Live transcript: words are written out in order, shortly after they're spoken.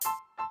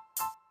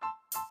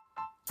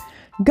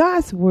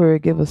God's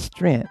Word gives us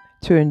strength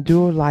to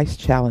endure life's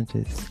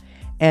challenges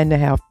and to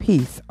have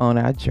peace on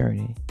our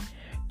journey.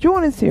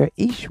 Join us here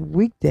each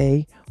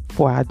weekday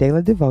for our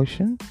daily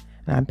devotion.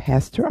 I'm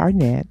Pastor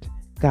Arnett.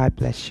 God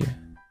bless you.